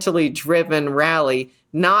fundamentally driven rally,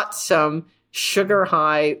 not some sugar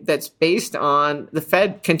high that's based on the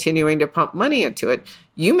Fed continuing to pump money into it.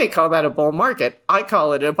 You may call that a bull market. I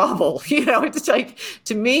call it a bubble. It's like,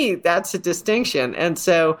 to me, that's a distinction. And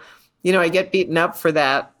so, I get beaten up for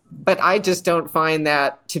that, but I just don't find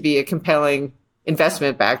that to be a compelling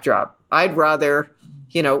investment backdrop. I'd rather,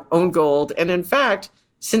 own gold. And in fact,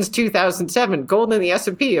 since 2007, gold and the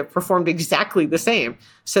S&P have performed exactly the same.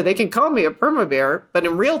 So they can call me a perma bear, but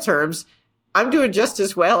in real terms, I'm doing just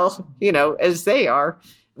as well, as they are.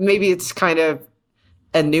 Maybe it's kind of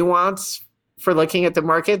a nuance for looking at the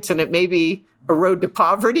markets, and it may be a road to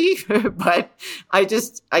poverty, but I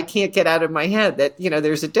can't get out of my head that,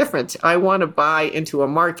 there's a difference. I want to buy into a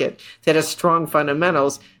market that has strong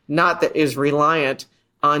fundamentals, not that is reliant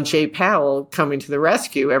on Jay Powell coming to the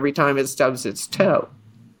rescue every time it stubs its toe.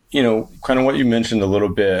 Kind of what you mentioned a little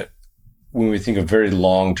bit, when we think of very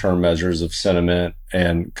long-term measures of sentiment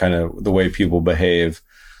and kind of the way people behave,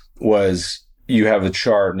 was you have a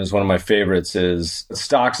chart, and it's one of my favorites, is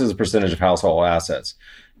stocks as a percentage of household assets.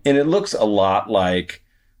 And it looks a lot like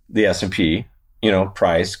the S&P,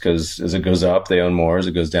 price, because as it goes up, they own more. As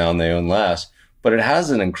it goes down, they own less. But it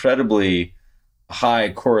has an incredibly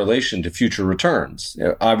high correlation to future returns,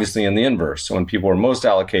 obviously in the inverse. So when people are most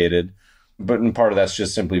allocated, but in part of that's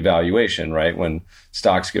just simply valuation, right? When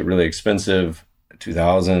stocks get really expensive,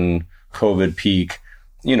 2000 COVID peak,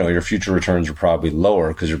 your future returns are probably lower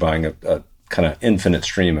because you're buying a kind of infinite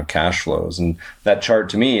stream of cash flows. And that chart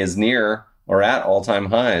to me is near or at all-time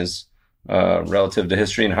highs relative to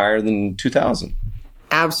history and higher than 2000.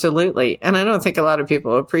 Absolutely. And I don't think a lot of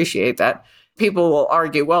people appreciate that. People will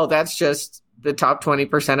argue, well, that's just the top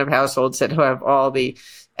 20% of households that have all the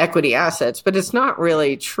equity assets. But it's not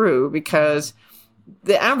really true because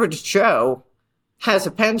the average Joe has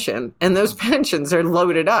a pension, and those pensions are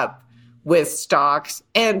loaded up with stocks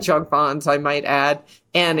and junk bonds, I might add,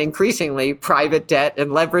 and increasingly private debt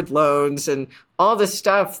and levered loans and all the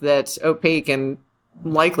stuff that's opaque and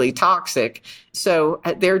likely toxic. So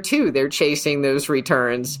there too, they're chasing those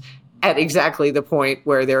returns at exactly the point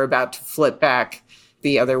where they're about to flip back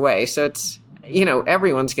the other way. So it's,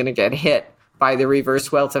 everyone's going to get hit by the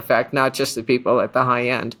reverse wealth effect, not just the people at the high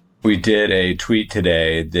end. We did a tweet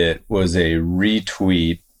today that was a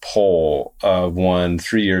retweet poll of one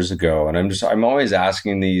 3 years ago. And I'm always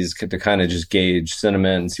asking these to kind of just gauge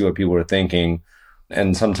sentiment and see what people are thinking.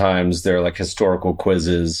 And sometimes they're like historical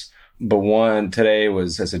quizzes. But one today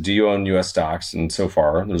was, I said, do you own US stocks? And so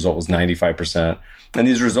far, the result was 95%. And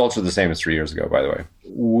these results are the same as 3 years ago, by the way.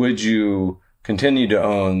 Would you continue to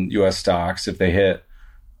own US stocks if they hit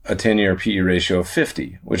a 10-year PE ratio of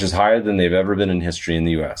 50, which is higher than they've ever been in history in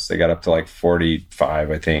the US? They got up to like 45,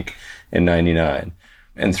 I think, in 99.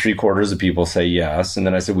 And 3/4 of people say yes. And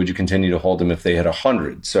then I said, would you continue to hold them if they hit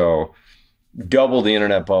 100? So double the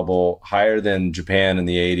internet bubble, higher than Japan in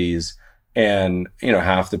the 80s. And,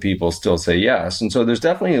 half the people still say yes. And so there's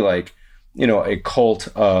definitely like, a cult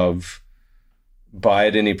of buy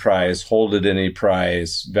at any price, hold at any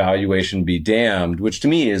price, valuation be damned, which to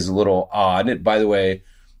me is a little odd. And it, by the way,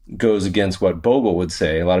 goes against what Bogle would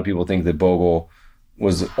say. A lot of people think that Bogle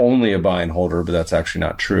was only a buy and holder, but that's actually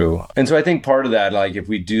not true. And so I think part of that, like if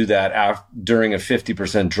we do that during a 50%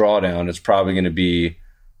 drawdown, it's probably going to be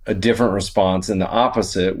a different response than the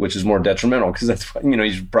opposite, which is more detrimental because that's,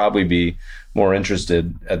 you should probably be more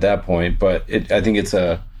interested at that point. But I think it's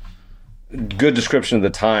a good description of the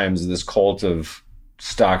times, this cult of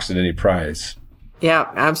stocks at any price.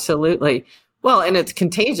 Yeah, absolutely. Well, and it's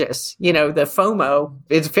contagious. The FOMO,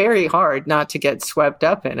 it's very hard not to get swept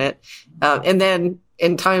up in it. And then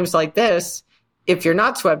in times like this, if you're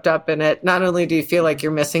not swept up in it, not only do you feel like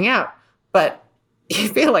you're missing out, but you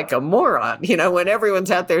feel like a moron, when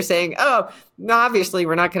everyone's out there saying, oh, no, obviously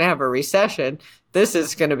we're not going to have a recession. This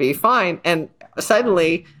is going to be fine. And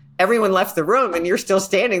suddenly everyone left the room and you're still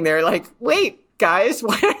standing there like, wait, guys,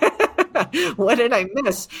 what did I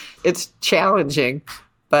miss? It's challenging,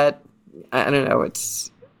 but I don't know.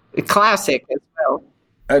 It's a classic as well.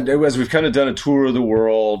 As we've kind of done a tour of the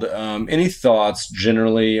world, any thoughts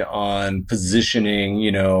generally on positioning?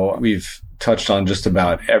 We've touched on just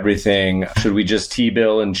about everything. Should we just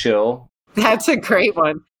T-bill and chill? That's a great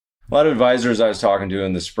one. A lot of advisors I was talking to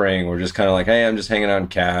in the spring were just kind of like, hey, I'm just hanging on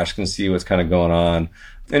cash, can see what's kind of going on.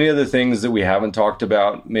 Any other things that we haven't talked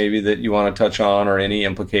about, maybe that you want to touch on, or any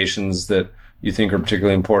implications that you think are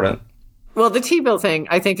particularly important? Well, the T-bill thing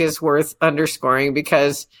I think is worth underscoring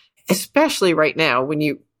because especially right now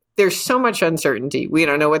there's so much uncertainty. We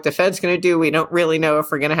don't know what the Fed's going to do. We don't really know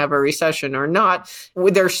if we're going to have a recession or not.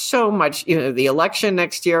 There's so much, the election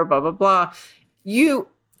next year, blah, blah, blah. You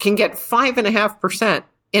can get 5.5%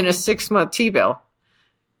 in a 6-month T-bill.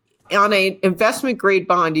 On an investment grade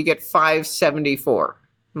bond, you get 5.74.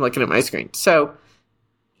 I'm looking at my screen. So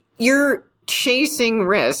you're chasing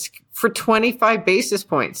risk for 25 basis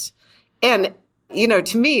points. And,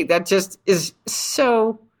 to me, that just is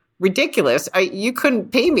so ridiculous. You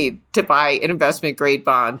couldn't pay me to buy an investment grade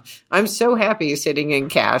bond. I'm so happy sitting in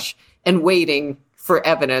cash and waiting for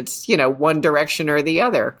evidence, one direction or the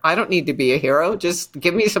other. I don't need to be a hero. Just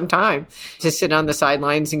give me some time to sit on the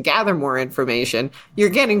sidelines and gather more information. You're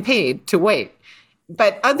getting paid to wait.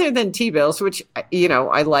 But other than T-bills, which,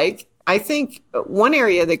 I like, I think one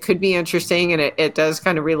area that could be interesting, and it does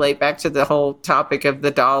kind of relate back to the whole topic of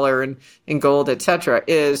the dollar and gold, et cetera,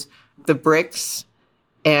 is the BRICS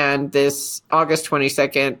and this August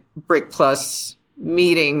 22nd BRIC Plus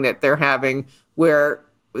meeting that they're having, where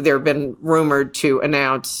they've been rumored to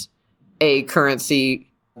announce a currency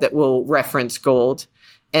that will reference gold.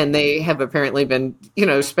 And they have apparently been,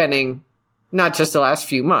 spending not just the last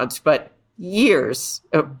few months, but years,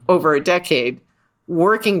 over a decade,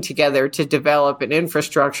 working together to develop an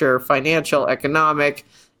infrastructure, financial, economic,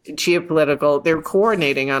 geopolitical. They're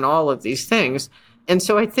coordinating on all of these things. And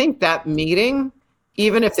so I think that meeting,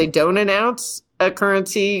 even if they don't announce a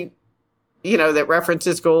currency, that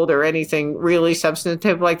references gold or anything really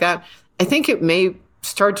substantive like that, I think it may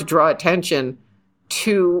start to draw attention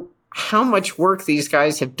to how much work these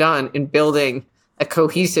guys have done in building a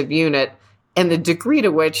cohesive unit and the degree to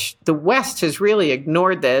which the West has really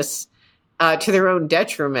ignored this to their own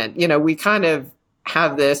detriment. We kind of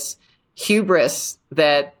have this hubris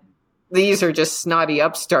that these are just snotty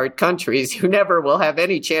upstart countries who never will have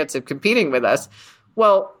any chance of competing with us.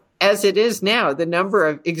 Well, as it is now, the number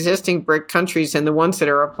of existing BRIC countries and the ones that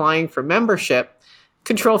are applying for membership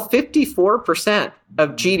control 54%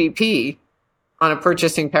 of GDP on a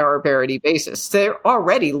purchasing power parity basis. They're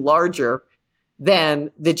already larger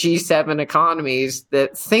than the G7 economies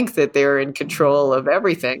that think that they're in control of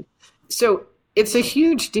everything. So it's a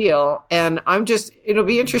huge deal. And it'll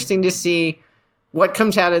be interesting to see what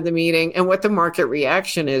comes out of the meeting and what the market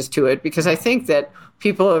reaction is to it, because I think that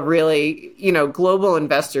people have really, global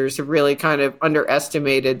investors have really kind of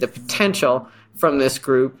underestimated the potential from this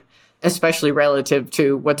group, especially relative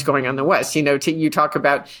to what's going on in the West. You talk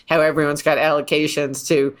about how everyone's got allocations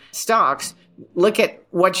to stocks. Look at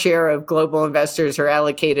what share of global investors are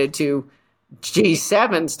allocated to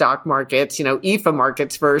G7 stock markets, EFA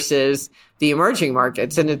markets versus the emerging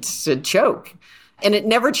markets. And it's a joke. And it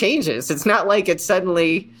never changes. It's not like it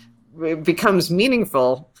suddenly becomes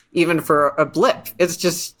meaningful even for a blip. It's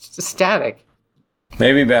just static.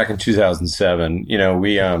 Maybe back in 2007,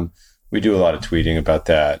 we do a lot of tweeting about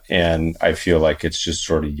that. And I feel like it's just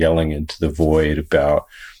sort of yelling into the void about,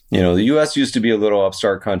 the U.S. used to be a little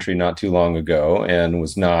upstart country not too long ago and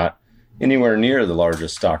was not anywhere near the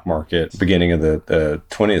largest stock market beginning of the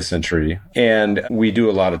 20th century. And we do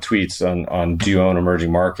a lot of tweets on do you own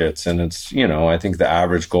emerging markets? And it's, I think the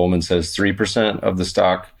average Goldman says 3% of the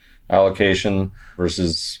stock allocation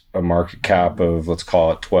versus a market cap of, let's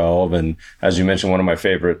call it 12. And as you mentioned, one of my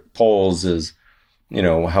favorite polls is,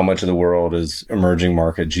 how much of the world is emerging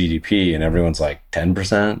market GDP? And everyone's like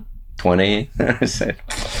 10%, 20. I said,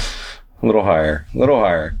 a little higher.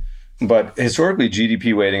 But historically,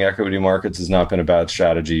 GDP weighting equity markets has not been a bad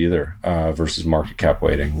strategy either versus market cap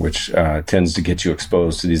weighting, which tends to get you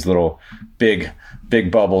exposed to these little big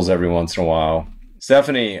bubbles every once in a while.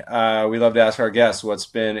 Stephanie, we love to ask our guests, what's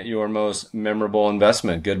been your most memorable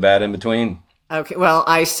investment, good, bad, in between? Okay, well,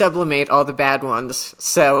 I sublimate all the bad ones,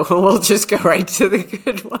 so we'll just go right to the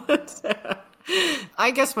good ones.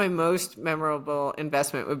 I guess my most memorable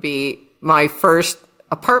investment would be my first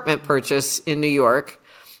apartment purchase in New York.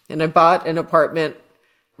 And I bought an apartment,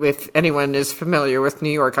 if anyone is familiar with New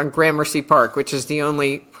York, on Gramercy Park, which is the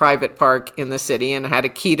only private park in the city, and I had a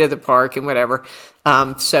key to the park and whatever.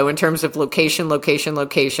 So in terms of location,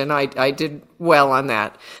 I did well on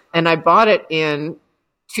that. And I bought it in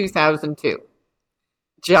 2002,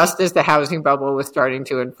 just as the housing bubble was starting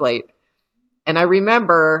to inflate. And I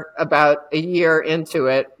remember about a year into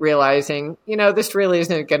it realizing, this really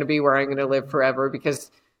isn't going to be where I'm going to live forever,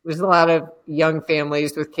 because there was a lot of young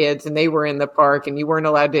families with kids and they were in the park and you weren't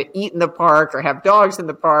allowed to eat in the park or have dogs in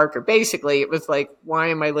the park. Or basically it was like, why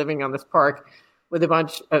am I living on this park with a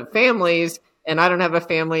bunch of families and I don't have a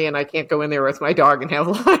family and I can't go in there with my dog and have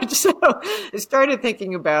lunch? So I started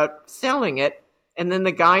thinking about selling it. And then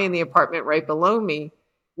the guy in the apartment right below me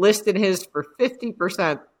listed his for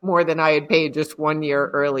 50% more than I had paid just 1 year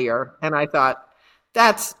earlier. And I thought,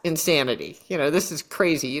 that's insanity. This is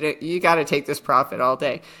crazy. You got to take this profit all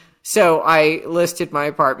day. So I listed my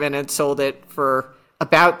apartment and sold it for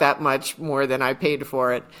about that much more than I paid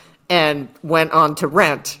for it and went on to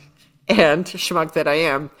rent. And schmuck that I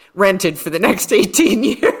am, rented for the next 18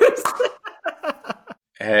 years.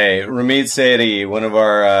 Hey, Ramit Sethi, one of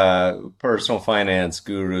our personal finance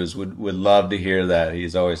gurus, would love to hear that.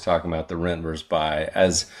 He's always talking about the rent versus buy.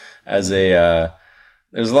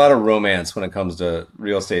 There's a lot of romance when it comes to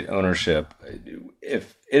real estate ownership.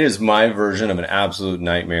 If it is my version of an absolute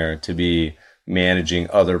nightmare to be managing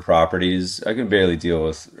other properties, I can barely deal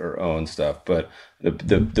with or own stuff. But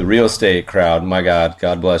the real estate crowd, my God,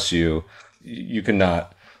 God bless you. You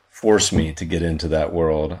cannot force me to get into that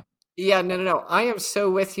world. Yeah, no. I am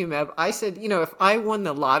so with you, Meb. I said, if I won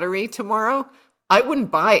the lottery tomorrow, I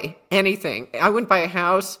wouldn't buy anything. I wouldn't buy a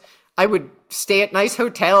house. I would stay at nice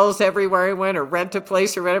hotels everywhere I went or rent a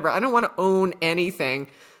place or whatever. I don't want to own anything.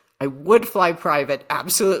 I would fly private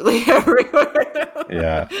absolutely everywhere.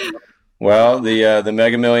 Yeah. Well, the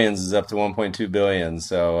Mega Millions is up to 1.2 billion.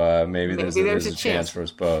 So maybe there's a chance for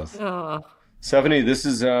us both. Oh. Stephanie, this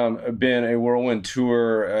has been a whirlwind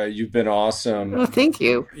tour. You've been awesome. Oh, thank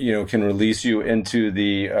you. Can release you into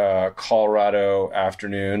the Colorado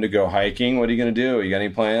afternoon to go hiking. What are you going to do? You got any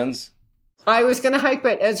plans? I was going to hike,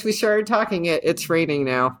 but as we started talking, it's raining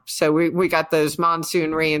now. So we got those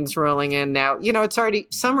monsoon rains rolling in now. It's already,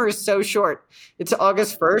 summer is so short. It's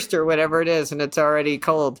August 1st or whatever it is, and it's already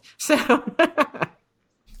cold. So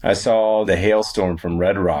I saw the hailstorm from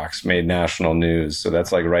Red Rocks made national news. So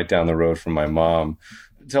that's like right down the road from my mom.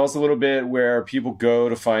 Tell us a little bit where people go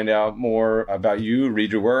to find out more about you,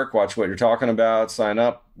 read your work, watch what you're talking about, sign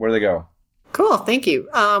up. Where do they go? Cool. Thank you.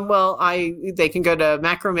 They can go to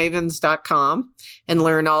macromavens.com and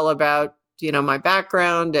learn all about, my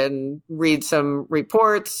background and read some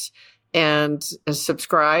reports and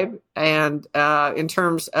subscribe. And in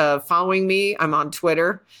terms of following me, I'm on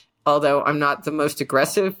Twitter, although I'm not the most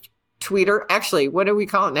aggressive tweeter. Actually, what do we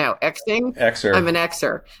call it now? Xing? Xer. I'm an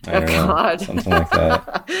Xer. Oh, God. Something like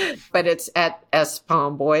that. But it's at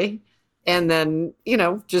Pomboy. And then,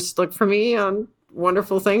 just look for me on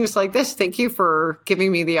wonderful things like this. Thank you for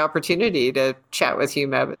giving me the opportunity to chat with you,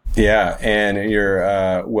 Meb. Yeah, and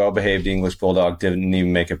your well-behaved English bulldog didn't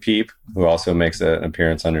even make a peep, who also makes an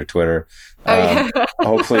appearance on your Twitter.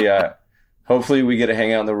 Hopefully we get to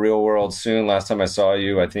hang out in the real world soon. Last time I saw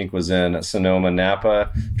you, I think, was in Sonoma,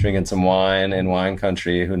 Napa, drinking some wine in wine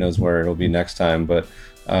country. Who knows where it'll be next time. But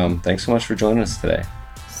thanks so much for joining us today.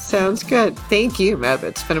 Sounds good. Thank you, Meb.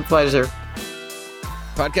 It's been a pleasure.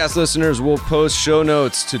 Podcast listeners will post show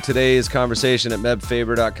notes to today's conversation at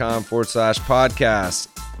mebfaber.com/podcast.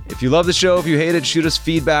 If you love the show, if you hate it, shoot us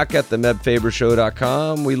feedback at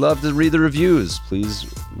themebfabershow.com. We love to read the reviews.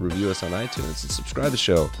 Please review us on iTunes and subscribe to the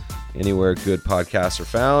show anywhere good podcasts are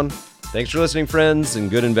found. Thanks for listening, friends,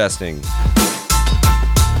 and good investing.